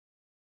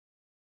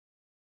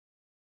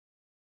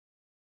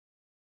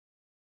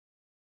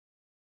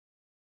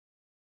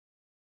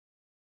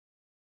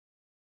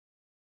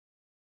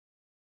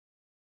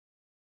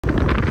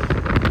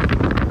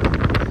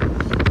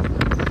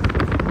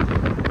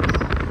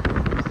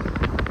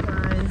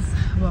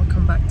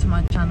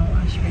my channel,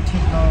 Ashbiti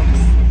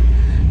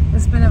Vlogs.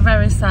 It's been a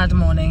very sad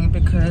morning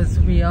because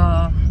we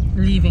are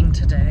leaving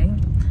today.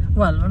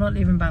 Well, we're not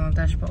leaving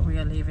Bangladesh, but we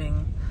are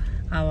leaving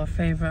our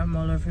favorite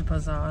Maulavi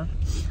Bazaar,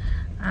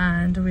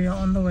 and we are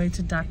on the way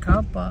to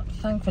Dhaka. But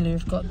thankfully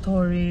we've got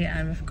Tori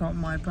and we've got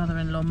my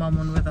brother-in-law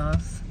Mamun with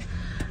us.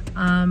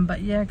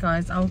 But yeah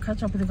guys, I will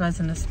catch up with you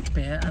guys in a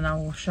bit and I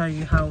will show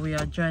you how we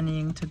are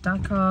journeying to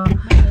Dhaka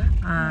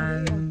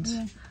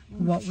and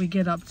what we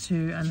get up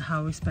to and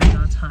how we spend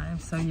our time.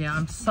 So yeah,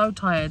 I'm so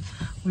tired.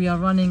 We are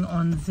running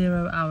on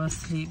 0 hours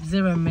sleep,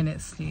 0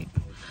 minutes sleep.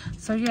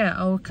 So yeah,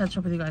 I will catch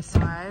up with you guys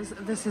soon. Guys,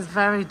 this is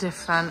very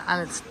different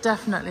and it's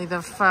definitely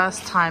the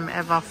first time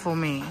ever for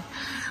me.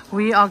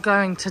 We are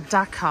going to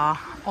Dhaka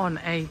on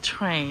a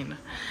train.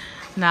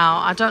 Now,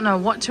 I don't know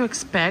what to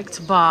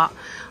expect, but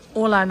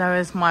all I know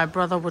is my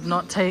brother would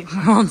not take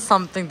me on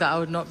something that I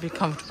would not be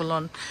comfortable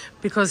on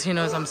because he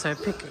knows I'm so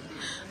picky.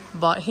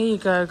 But here you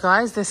go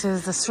guys, this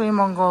is the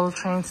Srimangal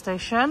train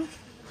station.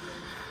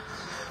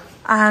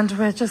 And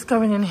we're just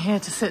going in here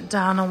to sit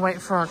down and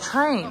wait for our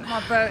train.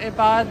 My bro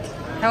Ibad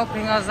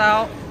helping us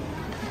out.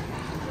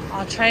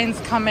 Our train's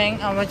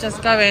coming and we're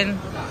just going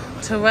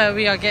to where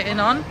we are getting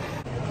on.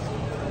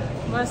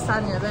 Where's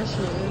Sanya? There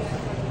she is.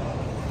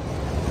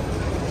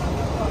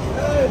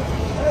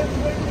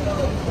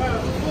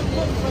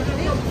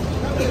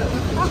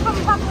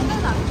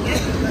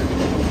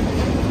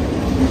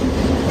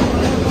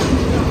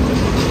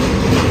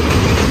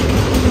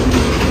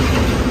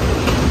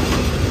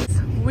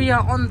 We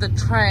are on the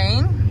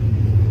train.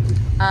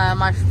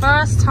 My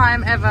first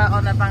time ever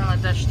on a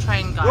Bangladesh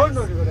train, guys.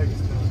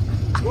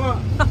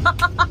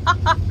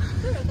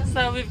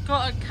 So we've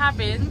got a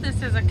cabin.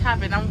 This is a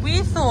cabin, and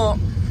we thought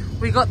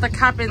we got the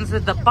cabins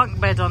with the bunk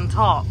bed on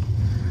top,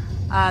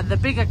 the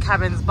bigger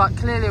cabins, but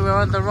clearly we're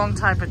on the wrong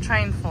type of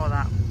train for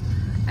that.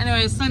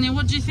 Anyway, Sonia,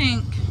 what do you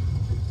think?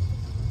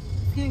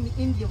 It's giving me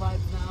India vibes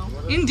now.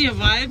 India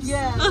vibes?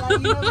 Yeah, like you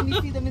know when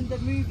you see them in the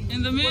movies.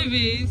 In the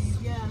movies?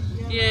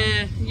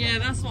 Yeah,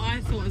 that's what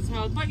I thought as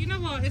well. But you know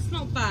what? It's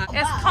not bad.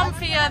 It's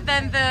comfier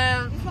than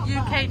the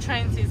UK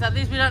train seats. At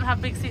least we don't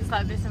have big seats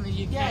like this in the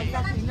UK. Yeah,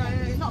 exactly. No,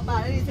 it's not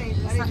bad.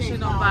 It's actually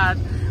not bad.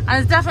 And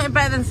it's definitely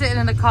better than sitting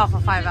in the car for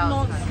 5 hours.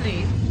 Not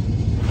sleep.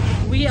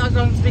 We are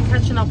going to be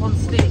catching up on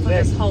sleep for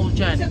this whole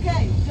journey. It's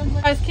okay.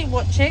 Guys, keep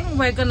watching.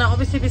 We're going to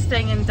obviously be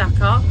staying in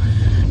Dhaka.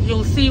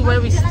 You'll see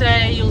where we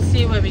stay. You'll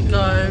see where we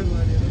go.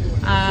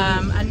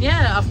 And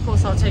yeah, of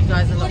course, I'll take you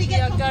guys along. We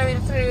are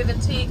going through the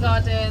tea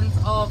gardens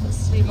of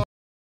Srimangal.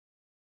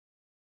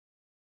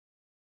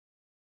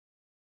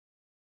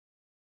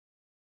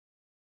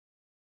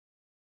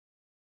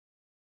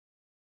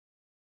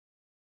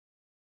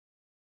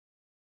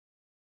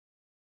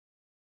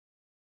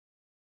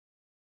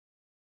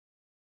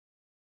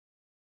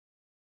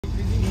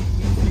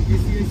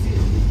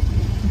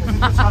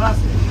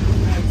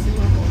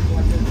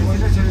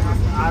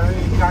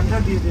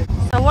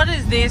 So what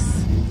is this?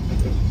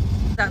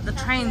 That the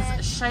trains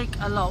shake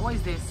a lot. What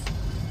is this?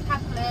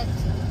 Chocolate.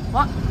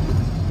 What?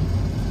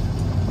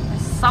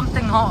 It's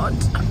something hot.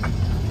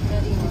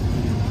 Very hot.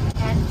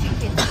 And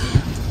chicken.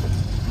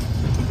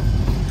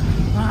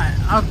 Right,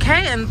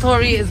 okay, and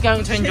Tori is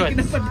going to enjoy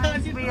this.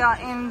 We are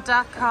in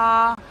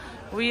Dhaka.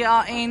 We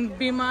are in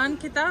Biman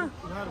Kita?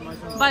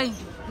 Bye.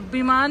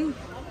 Biman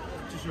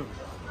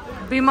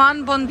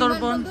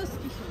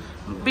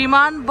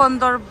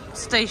Bandar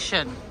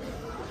Station.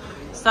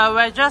 So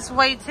we're just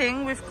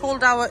waiting. We've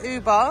called our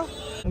Uber.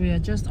 We are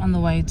just on the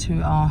way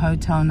to our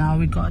hotel now.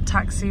 We got a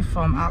taxi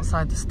from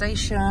outside the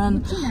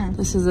station.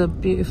 This is a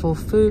beautiful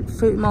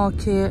fruit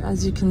market,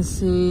 as you can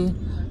see.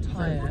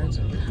 Tired,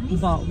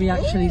 but we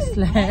actually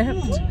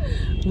slept.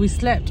 We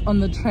slept on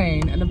the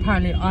train, and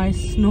apparently I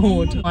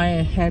snored my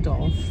head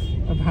off.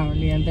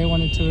 Apparently, and they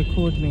wanted to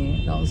record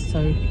me. That was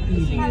so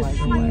evil, by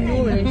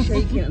the way. And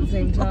shaking at the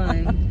same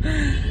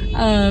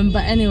time.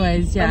 But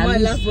anyways, yeah. My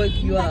laugh woke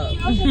you up.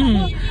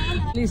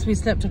 At least we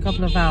slept a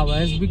couple of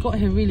hours. We got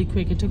here really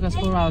quick. It took us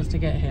 4 hours to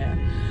get here.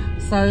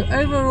 So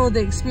overall,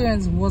 the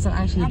experience wasn't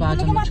actually bad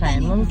on the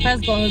train. When we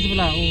first got on, it was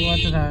like, oh,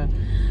 I don't know.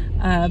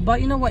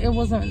 But you know what? It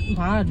wasn't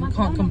bad. We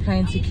can't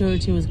complain.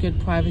 Security was good.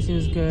 Privacy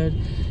was good.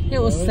 It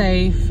was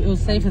safe. It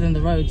was safer than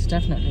the roads,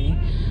 definitely.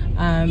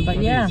 But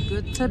yeah,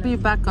 good to be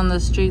back on the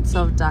streets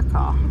of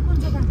Dhaka.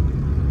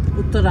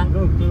 Uttara.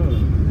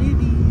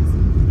 Ladies.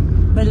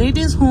 My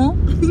ladies who?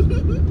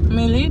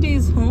 My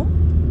ladies who?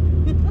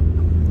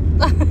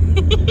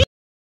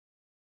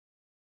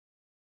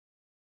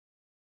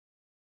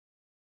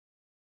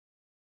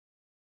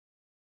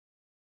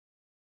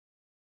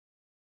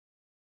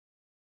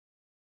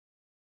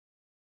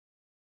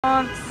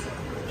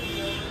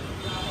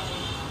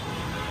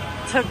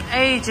 Took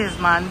ages,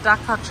 man.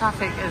 Dhaka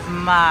traffic is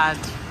mad.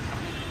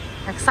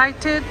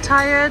 Excited,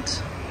 tired.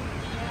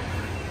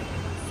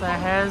 So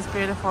here's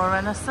beautiful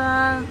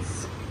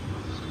Renaissance.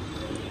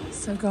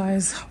 So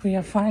guys, we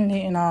are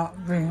finally in our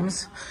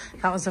rooms.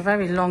 That was a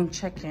very long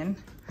check-in.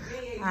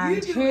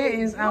 And here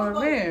is our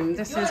room.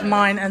 This is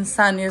mine and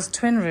Sanya's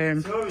twin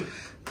room.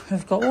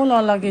 We've got all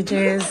our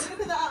luggages.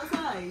 Look at that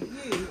outside.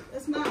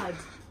 That's mad.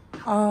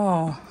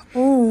 Oh,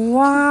 oh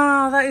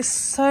wow, that is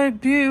so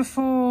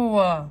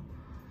beautiful.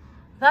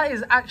 That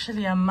is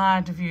actually a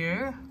mad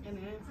view.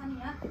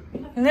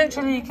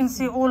 Literally, you can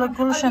see all of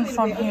Gulshan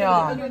from here.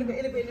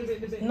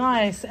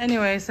 Nice.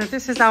 Anyway, so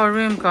this is our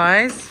room,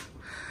 guys.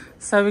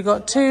 So we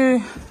got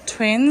 2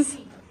 twins,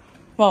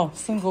 well,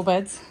 single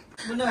beds,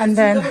 and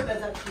then,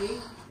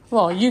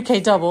 well,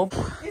 UK double.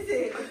 Is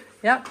it?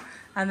 Yep.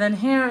 And then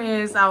here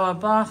is our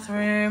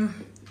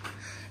bathroom.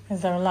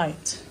 Is there a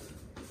light?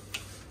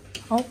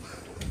 Oh,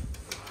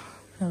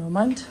 never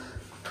mind.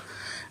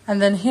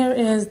 And then here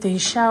is the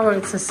shower.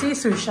 It's a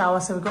see-through shower,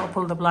 so we've got to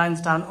pull the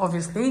blinds down,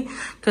 obviously,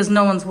 because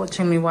no one's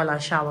watching me while I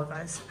shower,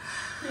 guys.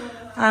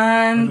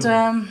 And,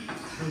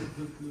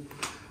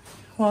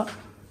 what?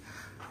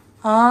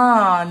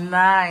 Ah,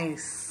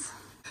 nice.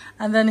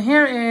 And then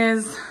here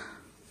is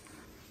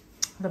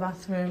the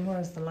bathroom. Where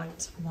is the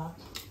light for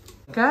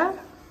that? Go.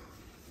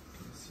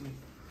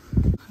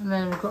 And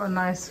then we've got a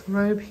nice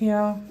robe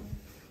here.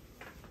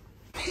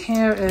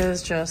 Here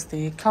is just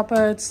the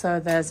cupboard. So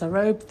there's a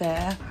robe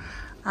there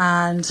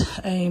and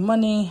a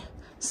money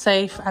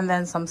safe and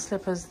then some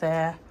slippers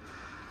there.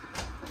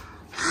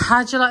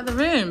 How'd you like the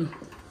room?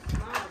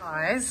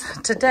 Guys,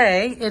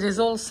 today it is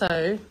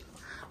also,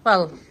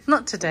 well,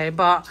 not today,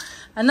 but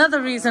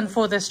another reason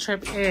for this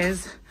trip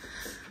is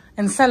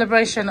in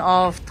celebration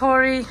of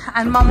Tori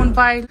and Mamun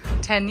Bhai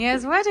 10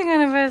 years wedding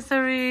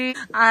anniversary.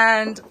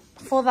 And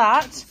for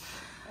that,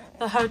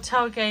 the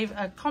hotel gave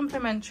a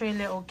complimentary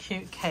little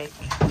cute cake.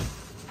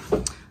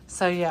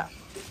 So yeah,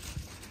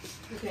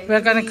 okay, we're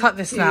going to cut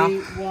this now.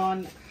 2,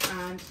 1,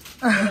 and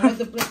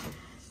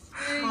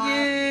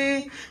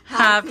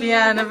happy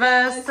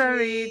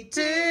anniversary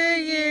to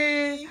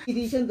you.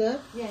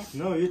 Yes.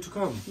 No, you to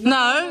come.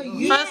 No,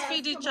 first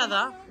feed each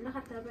other.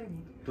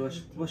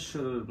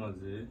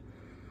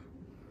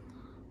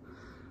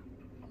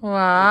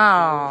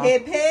 Wow.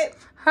 Hip hip.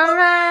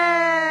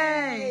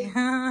 Hooray!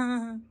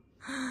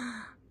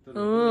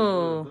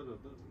 Ooh.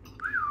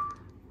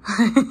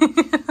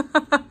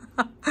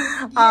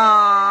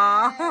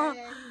 Aww.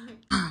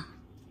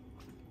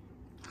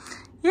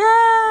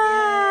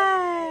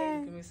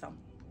 Yay! Give me some.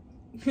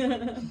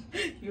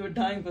 You were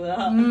dying for that.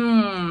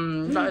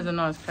 That is a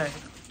nice cake.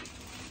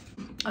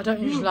 I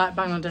don't usually like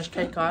Bangladesh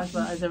cake, guys,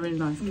 but it's a really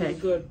nice cake.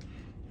 Good.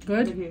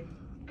 Good?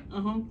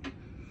 Okay.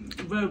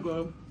 Very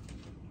good.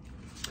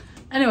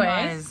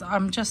 Anyways,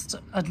 I'm just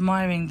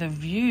admiring the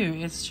view.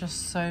 It's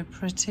just so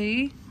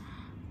pretty.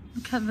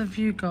 Look at the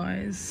view,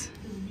 guys.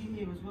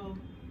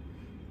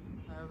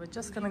 We're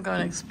just gonna go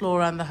and explore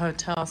around the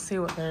hotel, see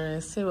what there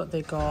is, see what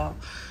they got.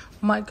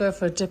 Might go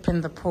for a dip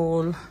in the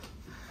pool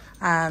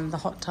and the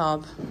hot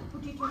tub.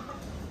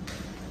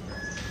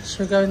 Should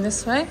we go in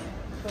this way?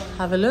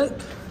 Have a look.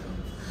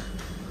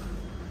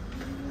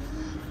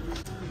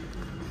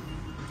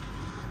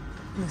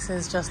 This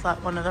is just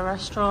like one of the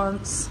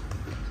restaurants.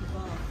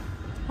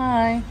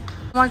 Hi.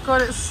 Oh my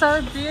god, it's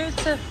so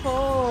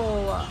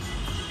beautiful. A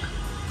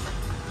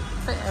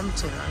bit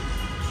empty though.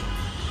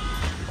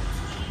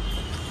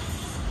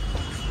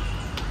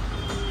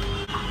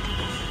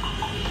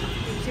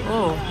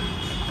 Oh,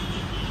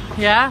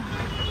 yeah.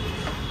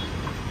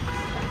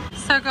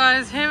 So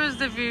guys, here is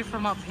the view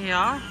from up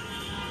here.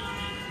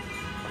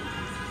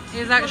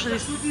 It's actually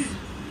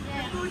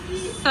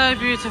so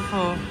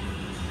beautiful.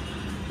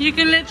 You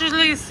can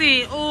literally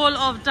see all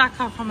of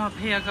Dhaka from up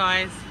here,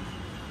 guys.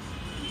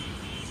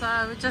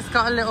 So we just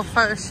got a little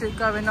photo shoot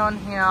going on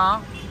here.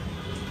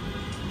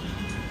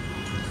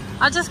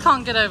 I just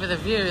can't get over the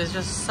view. It's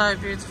just so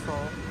beautiful.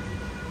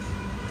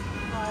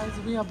 Guys,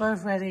 we are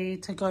both ready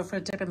to go for a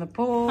dip in the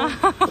pool.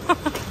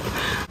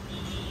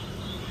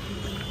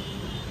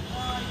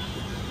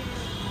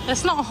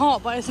 It's not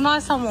hot, but it's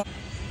nice and warm.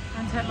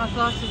 I'm gonna take my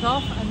glasses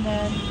off and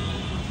then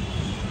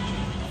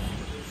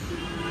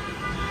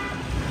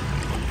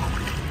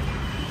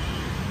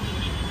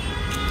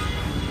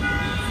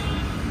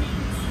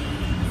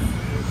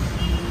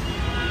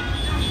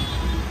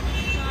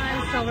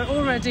so we're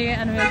all ready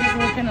and we're just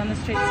walking on the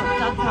streets of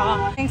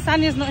Dhaka. I think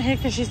Sanya's not here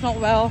because she's not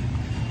well,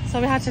 so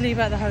we had to leave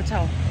her at the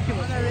hotel.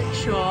 We're on a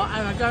rickshaw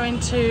and we're going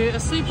to a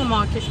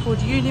supermarket called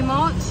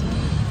Unimart.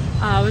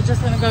 We're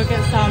just going to go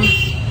get some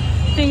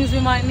things we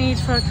might need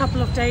for a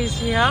couple of days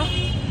here.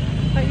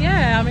 But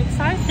yeah, I'm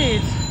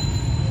excited.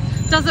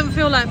 Doesn't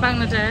feel like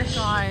Bangladesh.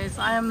 Guys,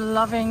 I am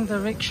loving the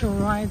rickshaw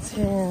rides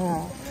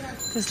here.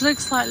 This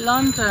looks like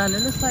London.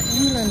 It looks like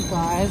England,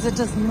 guys. It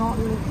does not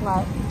look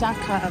like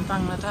Dhaka and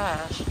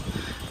Bangladesh.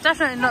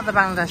 Definitely not the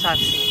Bangladesh I've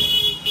seen.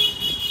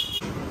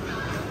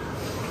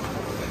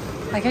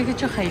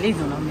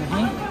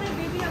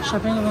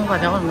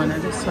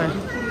 This way.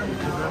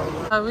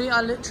 So we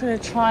are literally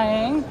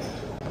trying.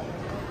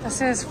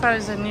 This is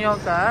frozen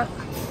yogurt.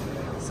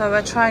 So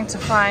we're trying to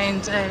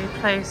find a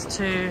place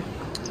to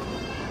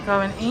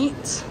go and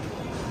eat.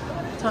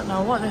 Don't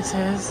know what this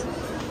is.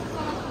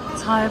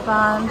 Thai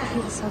band,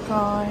 pizza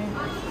guy.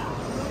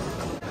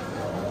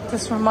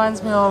 This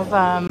reminds me of,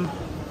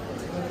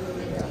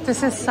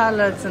 this is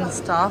salads and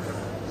stuff.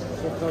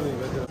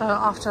 So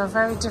after a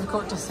very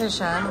difficult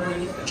decision,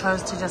 we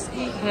chose to just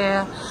eat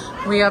here.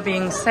 We are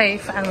being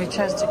safe and we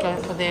chose to go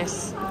for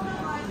this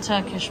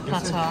Turkish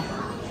platter.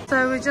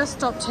 So we just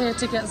stopped here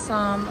to get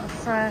some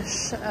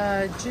fresh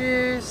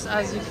juice,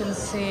 as you can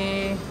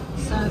see.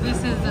 So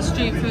this is the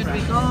street food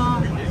we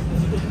got.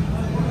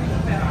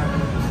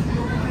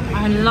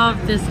 I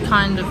love this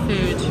kind of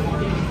food.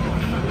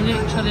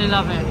 Literally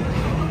love it.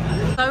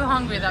 So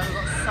hungry that we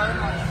got so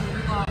much food.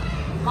 We got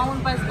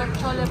Mount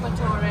chole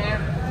bhature,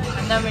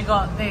 and then we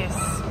got this.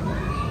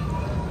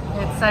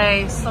 It's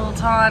a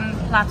sultan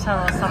platter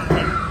or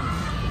something.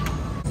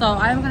 So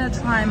I'm gonna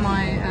try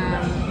my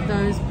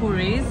those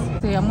puris.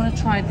 See, I'm gonna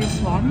try this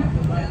one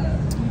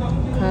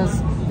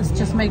because it's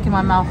just making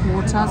my mouth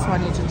water, so I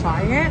need to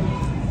try it.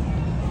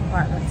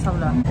 Right, let's have a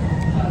look.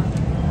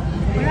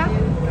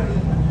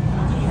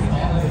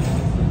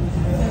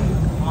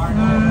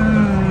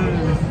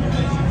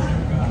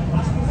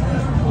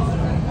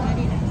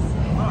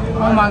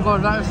 Oh my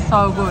god, that is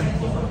so good.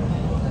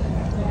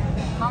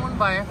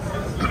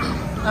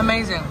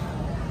 Amazing.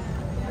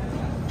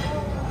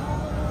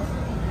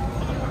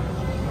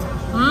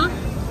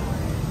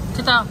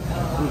 Kita.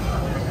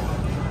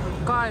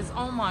 Guys,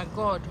 oh my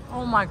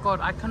god,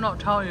 I cannot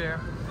tell you.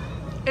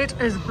 It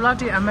is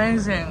bloody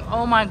amazing.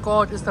 Oh my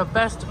god, it's the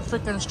best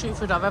freaking street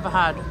food I've ever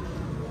had.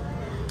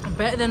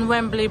 Better than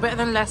Wembley, better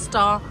than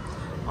Leicester.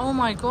 Oh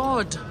my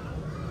god,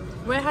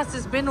 where has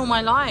this been all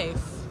my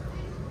life?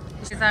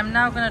 I'm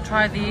now gonna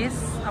try these.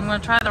 I'm gonna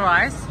try the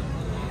rice.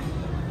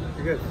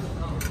 Good.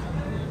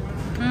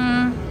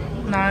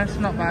 No, it's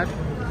not bad.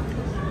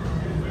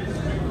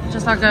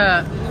 Just like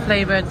a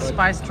flavored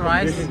spiced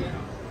rice.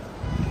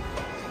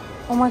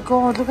 Oh my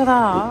god, look at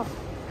that.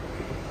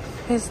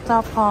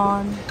 Pista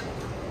pan.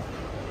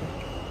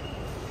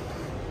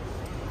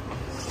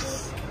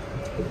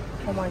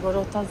 Oh my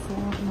god, that's so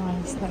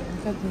nice. Like,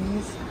 look at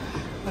these.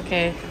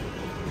 Okay.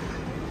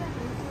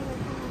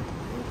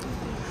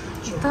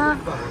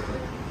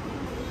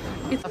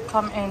 I've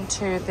come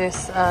into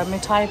this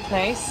mithai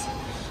place,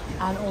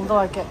 and although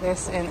I get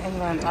this in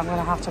England, I'm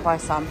gonna have to buy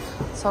some.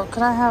 So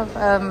can I have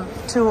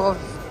 2 of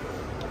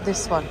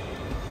this one?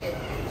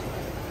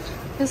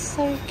 It's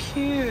so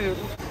cute.